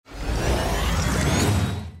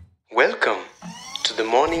The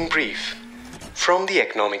Morning Brief from the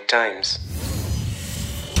Economic Times.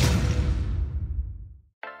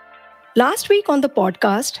 Last week on the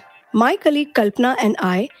podcast, my colleague Kalpana and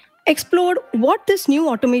I explored what this new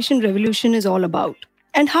automation revolution is all about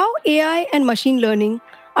and how AI and machine learning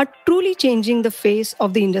are truly changing the face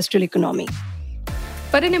of the industrial economy.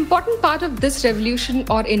 But an important part of this revolution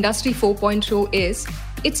or Industry 4.0 is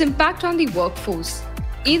its impact on the workforce,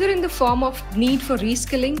 either in the form of need for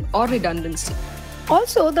reskilling or redundancy.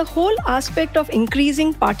 Also, the whole aspect of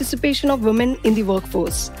increasing participation of women in the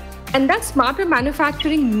workforce. And does smarter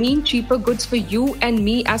manufacturing mean cheaper goods for you and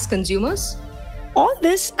me as consumers? All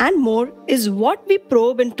this and more is what we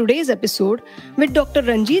probe in today's episode with Dr.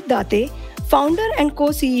 Ranjit Date, founder and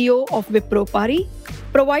co-CEO of Wipro Pari,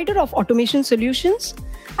 provider of automation solutions,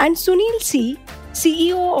 and Sunil C,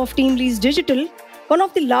 CEO of TeamLease Digital, one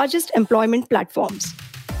of the largest employment platforms.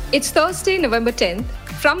 It's Thursday, November 10th.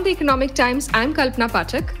 From the Economic Times, I'm Kalpana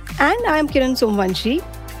Pathak. And I'm Kiran Somvanshi.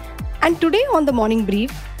 And today on the Morning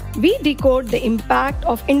Brief, we decode the impact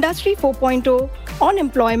of Industry 4.0 on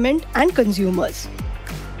employment and consumers.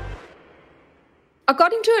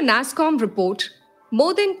 According to a NASSCOM report,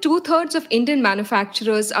 more than 2/3 of Indian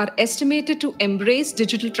manufacturers are estimated to embrace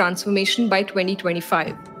digital transformation by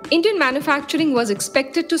 2025. Indian manufacturing was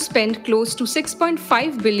expected to spend close to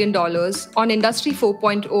 $6.5 billion on Industry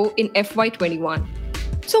 4.0 in FY21.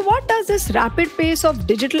 So what does this rapid pace of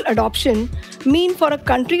digital adoption mean for a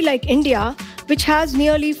country like India, which has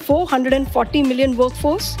nearly 440 million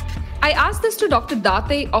workforce? I asked this to Dr.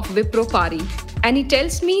 Date of Wipro Pari, and he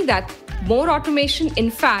tells me that more automation,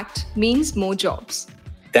 in fact, means more jobs.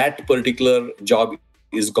 That particular job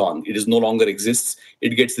is gone. It is no longer exists.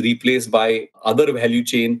 It gets replaced by other value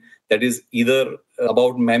chain that is either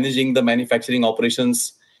about managing the manufacturing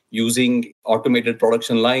operations using automated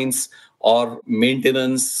production lines or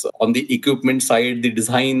maintenance on the equipment side, the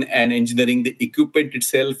design and engineering the equipment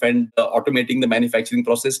itself and automating the manufacturing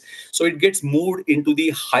process. So it gets moved into the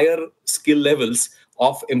higher skill levels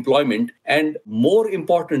of employment. And more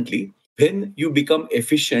importantly, when you become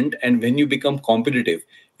efficient and when you become competitive,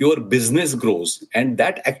 your business grows. And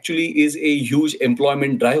that actually is a huge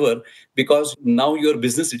employment driver because now your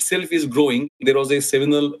business itself is growing. There was a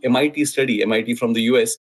seminal MIT study, MIT from the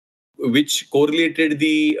US, which correlated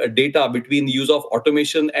the data between the use of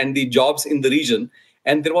automation and the jobs in the region.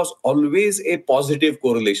 And there was always a positive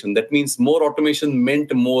correlation. That means more automation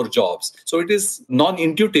meant more jobs. So it is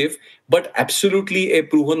non-intuitive, but absolutely a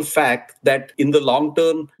proven fact that in the long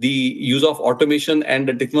term, the use of automation and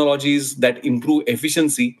the technologies that improve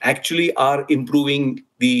efficiency actually are improving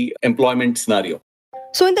the employment scenario.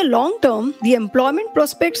 So in the long term, the employment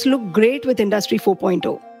prospects look great with Industry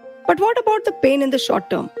 4.0. But what about the pain in the short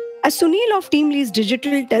term? As Sunil of TeamLease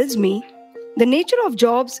Digital tells me, the nature of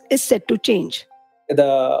jobs is set to change.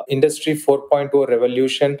 The Industry 4.0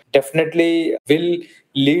 revolution definitely will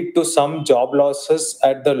lead to some job losses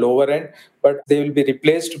at the lower end, but they will be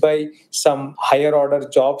replaced by some higher order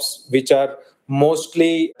jobs, which are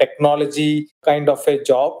mostly technology kind of a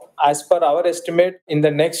job. As per our estimate, in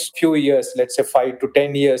the next few years, let's say 5 to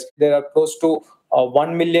 10 years, there are close to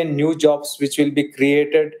 1 million new jobs which will be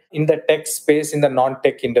created in the tech space, in the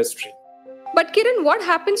non-tech industry. But Kiran, what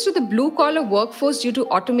happens to the blue-collar workforce due to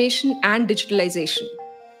automation and digitalization?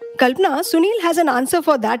 Kalpana, Sunil has an answer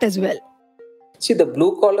for that as well. See, the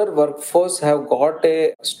blue-collar workforce have got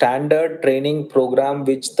a standard training program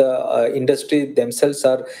which the industry themselves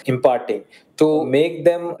are imparting to make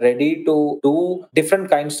them ready to do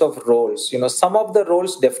different kinds of roles. Some of the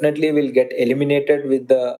roles definitely will get eliminated with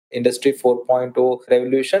the Industry 4.0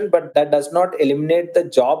 revolution, but that does not eliminate the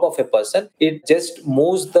job of a person. It just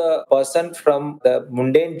moves the person from the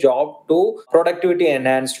mundane job to productivity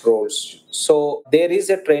enhanced roles. So there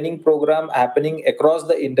is a training program happening across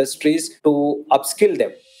the industries to upskill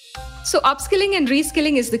them. So upskilling and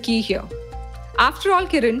reskilling is the key here. After all,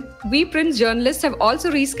 Kiran, we print journalists have also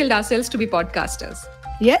reskilled ourselves to be podcasters.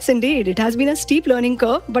 Yes, indeed. It has been a steep learning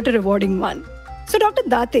curve, but a rewarding one. So, Dr.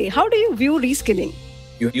 Date, how do you view reskilling?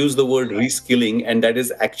 You use the word reskilling, and that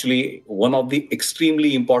is actually one of the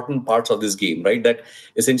extremely important parts of this game, right? That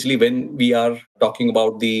essentially when we are talking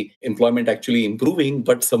about the employment actually improving,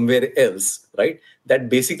 but somewhere else, right? That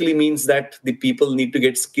basically means that the people need to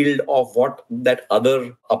get skilled of what that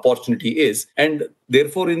other opportunity is. And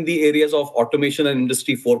therefore, in the areas of automation and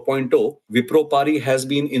Industry 4.0, Wipro Pari has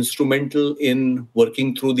been instrumental in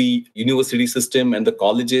working through the university system and the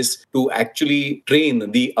colleges to actually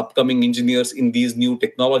train the upcoming engineers in these new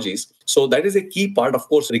technologies. So that is a key part. Of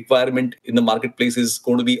course, requirement in the marketplace is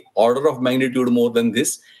going to be order of magnitude more than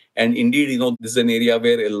this. And indeed, this is an area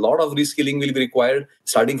where a lot of reskilling will be required,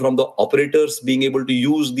 starting from the operators being able to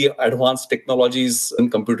use the advanced technologies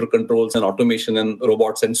and computer controls and automation and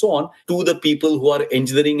robots and so on, to the people who are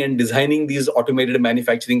engineering and designing these automated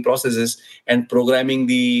manufacturing processes and programming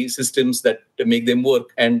the systems that make them work,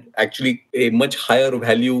 and actually a much higher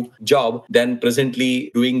value job than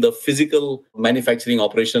presently doing the physical manufacturing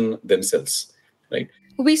operation themselves, right?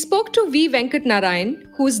 We spoke to V. Venkat Narayan,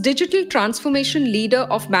 who is Digital Transformation Leader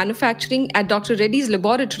of Manufacturing at Dr. Reddy's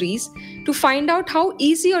Laboratories, to find out how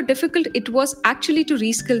easy or difficult it was actually to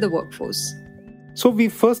reskill the workforce. So we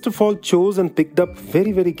first of all chose and picked up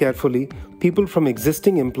very, very carefully people from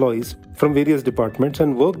existing employees from various departments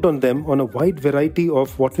and worked on them on a wide variety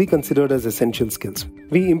of what we considered as essential skills.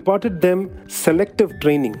 We imparted them selective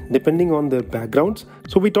training depending on their backgrounds.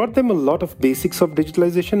 So we taught them a lot of basics of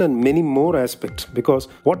digitalization and many more aspects, because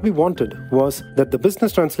what we wanted was that the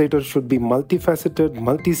business translator should be multifaceted,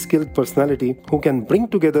 multi-skilled personality who can bring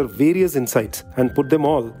together various insights and put them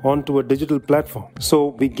all onto a digital platform.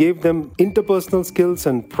 So we gave them interpersonal skills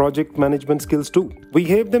and project management skills too. We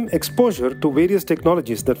gave them exposure to various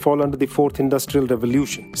technologies that fall under the fourth industrial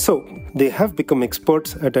revolution. So they have become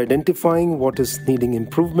experts at identifying what is needing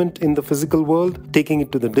improvement in the physical world, taking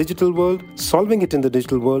it to the digital world, solving it in the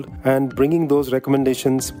digital world, and bringing those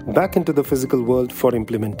recommendations back into the physical world for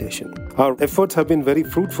implementation. Our efforts have been very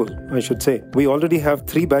fruitful, I should say. We already have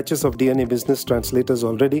 3 batches of DNA business translators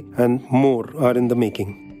already, and more are in the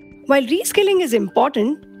making. While reskilling is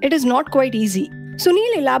important, it is not quite easy.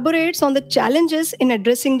 Sunil elaborates on the challenges in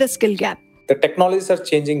addressing the skill gap. The technologies are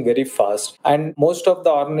changing very fast, and most of the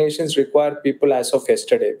organizations require people as of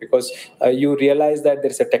yesterday, because you realize that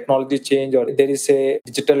there is a technology change or there is a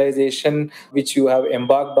digitalization which you have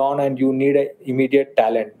embarked on and you need an immediate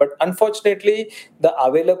talent. But unfortunately, the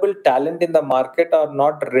available talent in the market are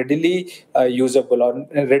not readily usable or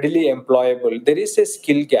readily employable. There is a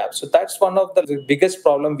skill gap. So that's one of the biggest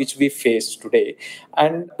problem which we face today.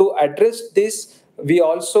 And to address this, we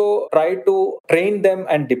also try to train them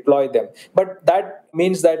and deploy them. But that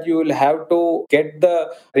means that you will have to get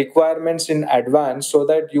the requirements in advance so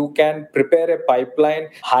that you can prepare a pipeline,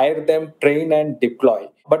 hire them, train and deploy.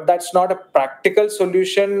 But that's not a practical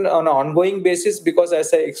solution on an ongoing basis, because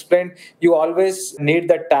as I explained, you always need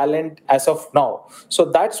the talent as of now. So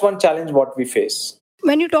that's one challenge what we face.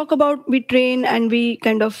 When you talk about we train and we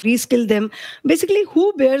kind of reskill them, basically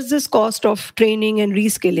who bears this cost of training and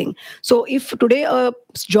reskilling? So if today a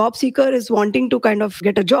job seeker is wanting to kind of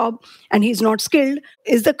get a job and he's not skilled,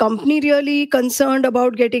 is the company really concerned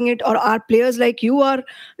about getting it, or are players like you are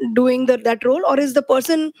doing that role, or is the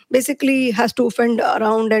person basically has to fend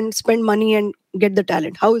around and spend money and get the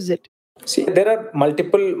talent? How is it? See, there are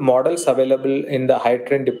multiple models available in the hire,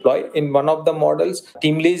 train, deploy. In one of the models,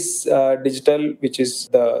 TeamLease Digital, which is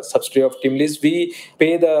the subsidiary of TeamLease, we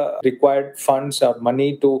pay the required funds or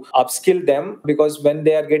money to upskill them, because when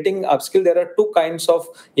they are getting upskilled, there are 2 kinds of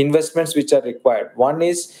investments which are required. One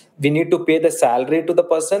is we need to pay the salary to the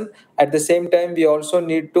person. At the same time, we also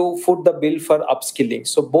need to foot the bill for upskilling.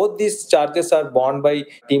 So both these charges are borne by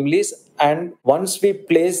TeamLease. And once we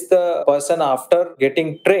place the person after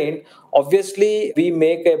getting trained, obviously we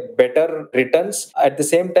make a better returns. At the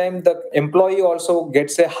same time, the employee also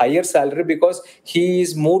gets a higher salary because he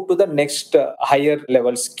is moved to the next higher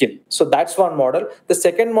level skill. So that's one model. The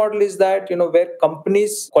second model is that, where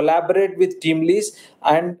companies collaborate with TeamLease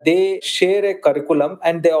and they share a curriculum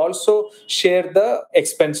and they also share the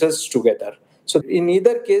expenses together. So in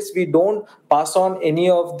either case, we don't pass on any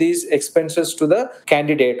of these expenses to the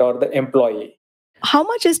candidate or the employee. How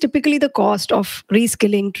much is typically the cost of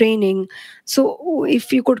reskilling, training? So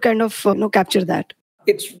if you could kind of capture that.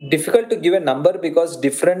 It's difficult to give a number because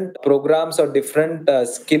different programs or different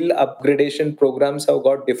skill upgradation programs have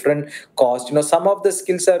got different costs. Some of the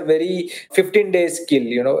skills are very 15-day skill.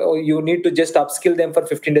 You need to just upskill them for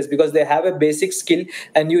 15 days because they have a basic skill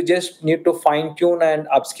and you just need to fine tune and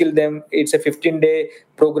upskill them. It's a 15-day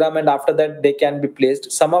program and after that they can be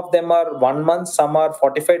placed. Some of them are 1 month, some are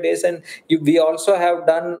 45 days, and we also have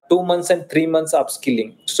done 2 months and 3 months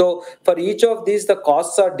upskilling. So for each of these, the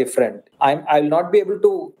costs are different. I'll not be able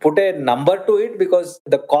to put a number to it because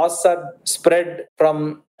the costs are spread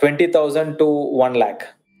from 20,000 to 1 lakh.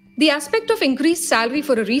 The aspect of increased salary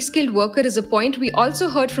for a reskilled worker is a point we also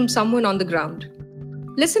heard from someone on the ground.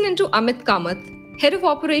 Listen into Amit Kamath, Head of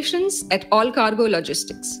Operations at All Cargo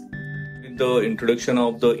Logistics. the introduction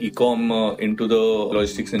of the e-com into the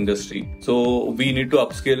logistics industry. So we need to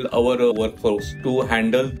upskill our workforce to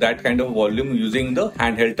handle that kind of volume using the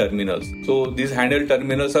handheld terminals. So these handheld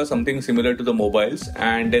terminals are something similar to the mobiles,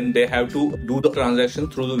 and then they have to do the transaction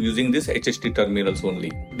through using these HHT terminals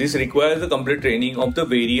only. This requires the complete training of the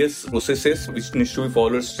various processes which needs to be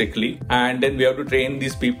followed strictly, and then we have to train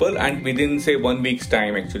these people, and within say 1 week's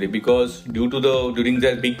time actually, because due to during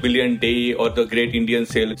the Big Billion Day or the Great Indian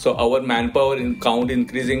Sale, so our manpower count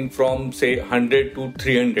increasing from say 100 to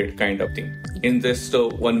 300 kind of thing in just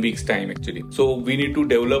 1 week's time actually. So we need to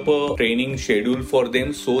develop a training schedule for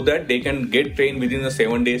them so that they can get trained within the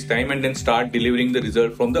 7 days time and then start delivering the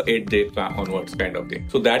result from the 8th day onwards kind of thing.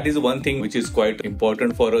 So that is one thing which is quite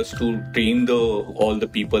important for us to train all the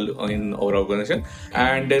people in our organization.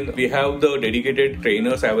 And then we have the dedicated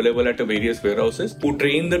trainers available at the various warehouses who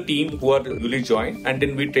train the team who are newly joined, and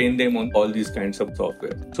then we train them on all these kinds of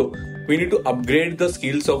software. So we need to upgrade the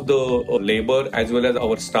skills of the labor as well as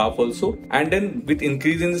our staff also. And then with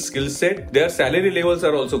increasing the skill set, their salary levels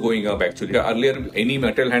are also going up actually. Earlier, any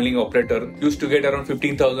material handling operator used to get around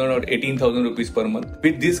 15,000 or 18,000 rupees per month.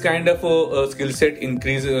 With this kind of skill set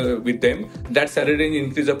increase with them, that salary range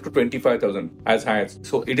increase up to 25,000 as high as.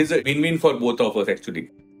 So it is a win-win for both of us actually.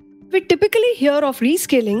 We typically hear of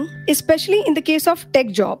reskilling, especially in the case of tech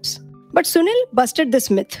jobs. But Sunil busted this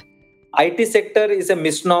myth. IT sector is a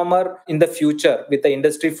misnomer in the future with the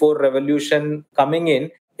Industry 4 revolution coming in.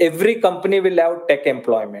 Every company will have tech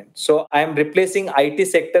employment. So I am replacing IT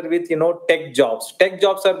sector with, tech jobs. Tech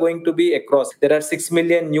jobs are going to be across. There are 6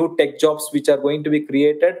 million new tech jobs which are going to be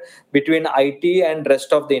created between IT and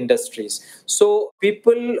rest of the industries. So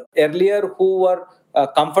people earlier who were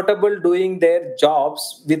comfortable doing their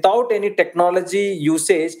jobs without any technology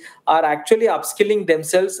usage are actually upskilling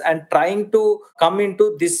themselves and trying to come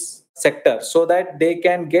into this sector so that they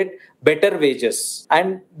can get better wages.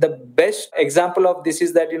 And the best example of this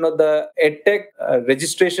is that, the EdTech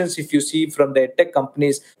registrations, if you see from the EdTech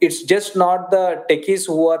companies, it's just not the techies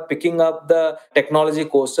who are picking up the technology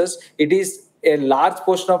courses. It is a large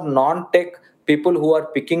portion of non-tech people who are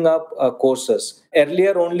picking up courses.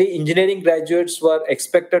 Earlier, only engineering graduates were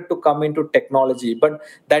expected to come into technology, but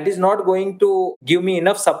that is not going to give me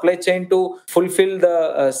enough supply chain to fulfill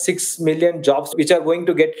the 6 million jobs which are going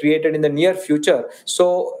to get created in the near future.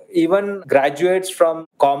 So even graduates from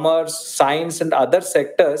commerce, science, and other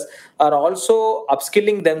sectors are also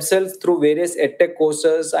upskilling themselves through various EdTech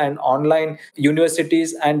courses and online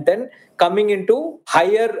universities, and then coming into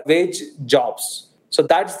higher wage jobs. So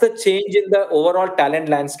that's the change in the overall talent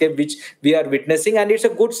landscape which we are witnessing. And it's a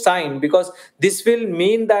good sign because this will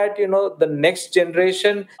mean that, the next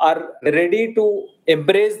generation are ready to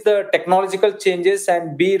embrace the technological changes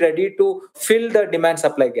and be ready to fill the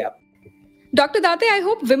demand-supply gap. Dr. Date, I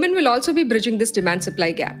hope women will also be bridging this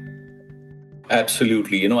demand-supply gap.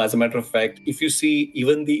 Absolutely. As a matter of fact, if you see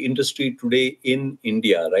even the industry today in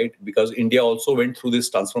India, right, because India also went through this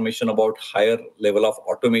transformation about higher level of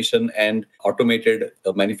automation and automated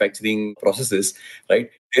manufacturing processes, right?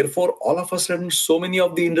 Therefore, all of a sudden, so many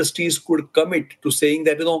of the industries could commit to saying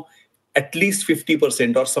that, at least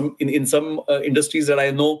 50% or some in some industries that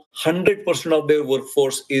I know, 100% of their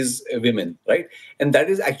workforce is women, right? And that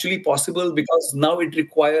is actually possible because now it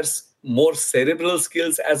requires more cerebral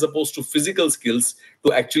skills as opposed to physical skills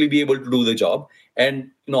to actually be able to do the job. And,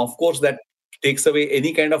 of course, that takes away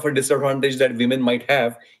any kind of a disadvantage that women might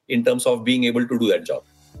have in terms of being able to do that job.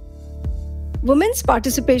 Women's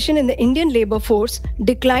participation in the Indian labor force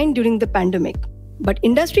declined during the pandemic. But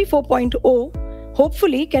Industry 4.0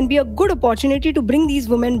 hopefully can be a good opportunity to bring these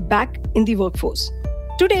women back in the workforce.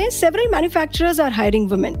 Today, several manufacturers are hiring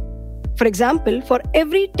women. For example, for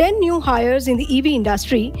every 10 new hires in the EV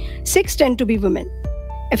industry, 6 tend to be women.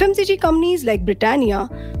 FMCG companies like Britannia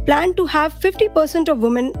plan to have 50% of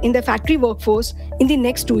women in their factory workforce in the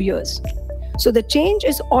next 2 years. So the change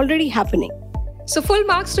is already happening. So full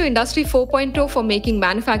marks to Industry 4.0 for making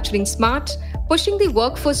manufacturing smart, pushing the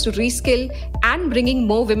workforce to reskill, and bringing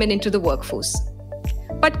more women into the workforce.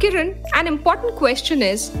 But Kiran, an important question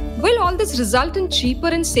is, will all this result in cheaper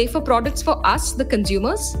and safer products for us, the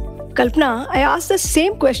consumers? Kalpana, I asked the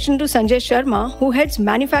same question to Sanjay Sharma, who heads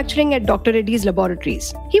manufacturing at Dr. Reddy's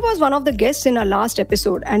Laboratories. He was one of the guests in our last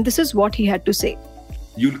episode, and this is what he had to say.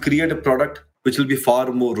 You'll create a product which will be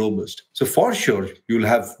far more robust. So for sure, you'll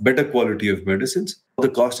have better quality of medicines. The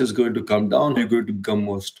cost is going to come down. You're going to become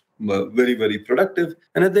very, very productive.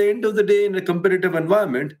 And at the end of the day, in a competitive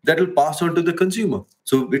environment, that will pass on to the consumer.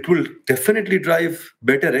 So it will definitely drive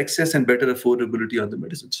better access and better affordability on the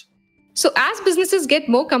medicines. So as businesses get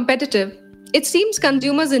more competitive, it seems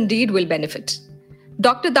consumers indeed will benefit.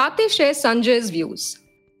 Dr. Date shares Sanjay's views.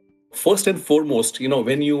 First and foremost,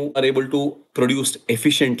 when you are able to produce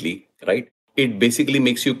efficiently, right, it basically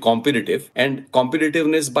makes you competitive, and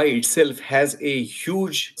competitiveness by itself has a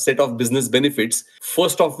huge set of business benefits,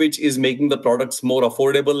 first of which is making the products more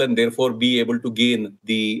affordable and therefore be able to gain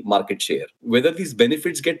the market share. Whether these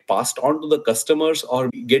benefits get passed on to the customers or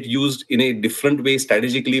get used in a different way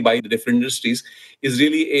strategically by the different industries is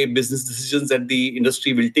really a business decision that the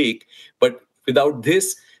industry will take. But without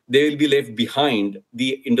this, they will be left behind.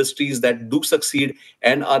 The industries that do succeed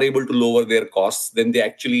and are able to lower their costs, then they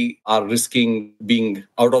actually are risking being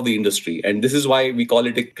out of the industry. And this is why we call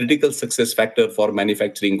it a critical success factor for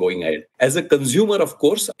manufacturing going ahead. As a consumer, of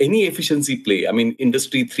course, any efficiency play,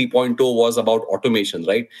 Industry 3.0 was about automation,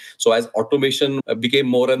 right? So as automation became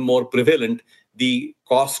more and more prevalent, the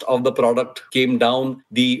cost of the product came down,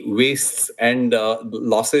 the wastes and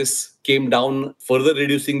losses came down, further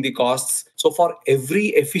reducing the costs. So for every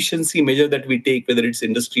efficiency measure that we take, whether it's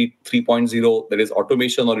Industry 3.0, that is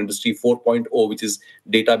automation, or Industry 4.0, which is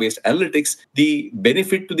data-based analytics, the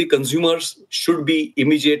benefit to the consumers should be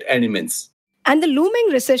immediate and immense. And the looming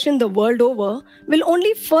recession the world over will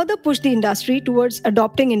only further push the industry towards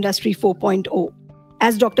adopting Industry 4.0.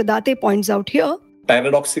 As Dr. Date points out here,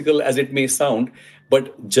 paradoxical as it may sound,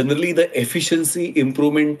 but generally the efficiency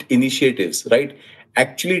improvement initiatives, right,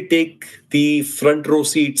 actually take the front row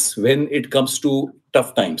seats when it comes to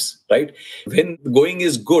tough times, right? When going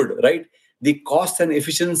is good, right, the costs and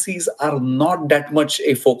efficiencies are not that much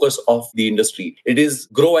a focus of the industry. It is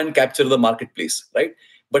grow and capture the marketplace, right?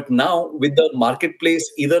 But now with the marketplace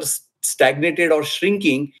either stagnated or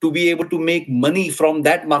shrinking, to be able to make money from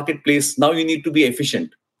that marketplace, now you need to be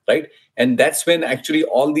efficient, right? And that's when actually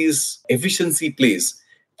all these efficiency plays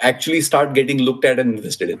actually start getting looked at and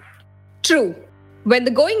invested in. True. When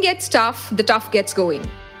the going gets tough, the tough gets going.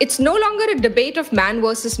 It's no longer a debate of man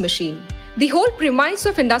versus machine. The whole premise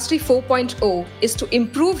of Industry 4.0 is to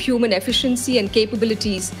improve human efficiency and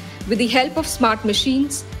capabilities with the help of smart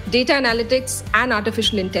machines, data analytics, and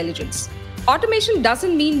artificial intelligence. Automation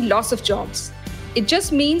doesn't mean loss of jobs. It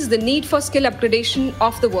just means the need for skill upgradation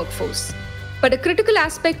of the workforce. But a critical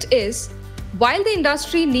aspect is, while the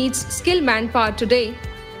industry needs skilled manpower today,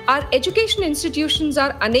 our education institutions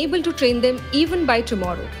are unable to train them even by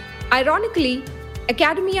tomorrow. Ironically,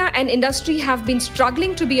 academia and industry have been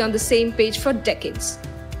struggling to be on the same page for decades.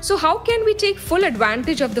 So how can we take full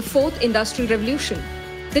advantage of the fourth industrial revolution?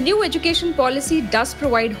 The new education policy does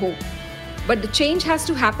provide hope, but the change has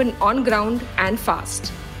to happen on ground and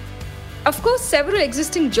fast. Of course, several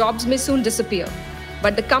existing jobs may soon disappear,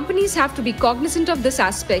 but the companies have to be cognizant of this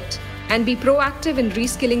aspect and be proactive in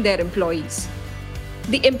reskilling their employees.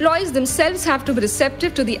 The employees themselves have to be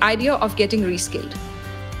receptive to the idea of getting reskilled.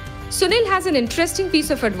 Sunil has an interesting piece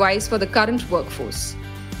of advice for the current workforce.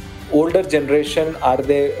 Older generation, are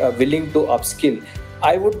they willing to upskill?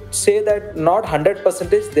 I would say that not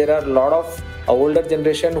 100%. There are a lot of older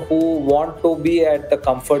generation who want to be at the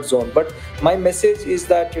comfort zone. But my message is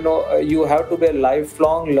that, you have to be a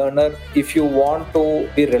lifelong learner if you want to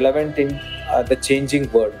be relevant in the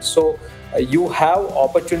changing world. So you have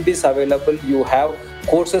opportunities available. You have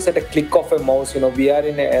courses at a click of a mouse. We are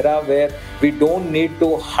in an era where we don't need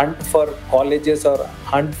to hunt for colleges or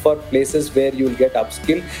hunt for places where you'll get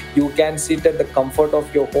upskill. You can sit at the comfort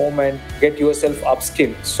of your home and get yourself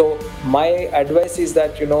upskilled. So my advice is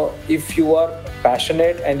that, if you are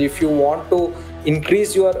passionate and if you want to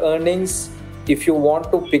increase your earnings, if you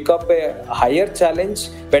want to pick up a higher challenge,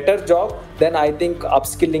 better job, then I think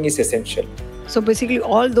upskilling is essential. So basically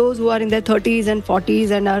all those who are in their 30s and 40s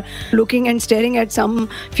and are looking and staring at some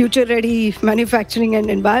future-ready manufacturing and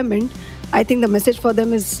environment, I think the message for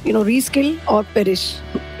them is, reskill or perish,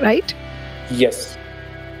 right? Yes.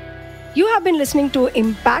 You have been listening to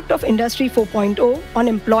Impact of Industry 4.0 on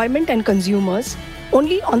employment and consumers,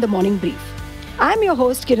 only on The Morning Brief. I'm your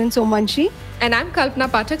host, Kiran Somanshi. And I'm Kalpana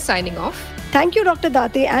Pathak signing off. Thank you, Dr.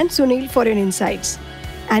 Date and Sunil, for your insights.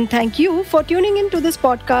 And thank you for tuning in to this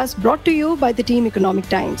podcast brought to you by the team Economic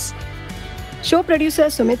Times. Show producer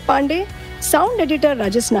Sumit Pandey, sound editor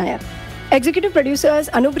Rajas Nair, executive producers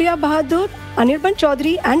Anupriya Bahadur, Anirban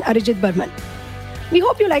Chaudhary and Arijit Burman. We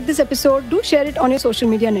hope you like this episode. Do share it on your social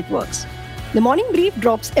media networks. The Morning Brief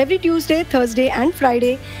drops every Tuesday, Thursday and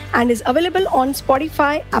Friday and is available on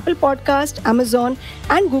Spotify, Apple Podcast, Amazon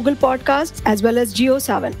and Google Podcasts as well as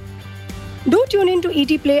JioSaavn. Do tune in to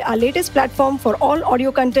ET Play, our latest platform for all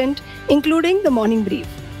audio content, including The Morning Brief.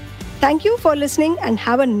 Thank you for listening and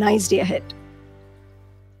have a nice day ahead.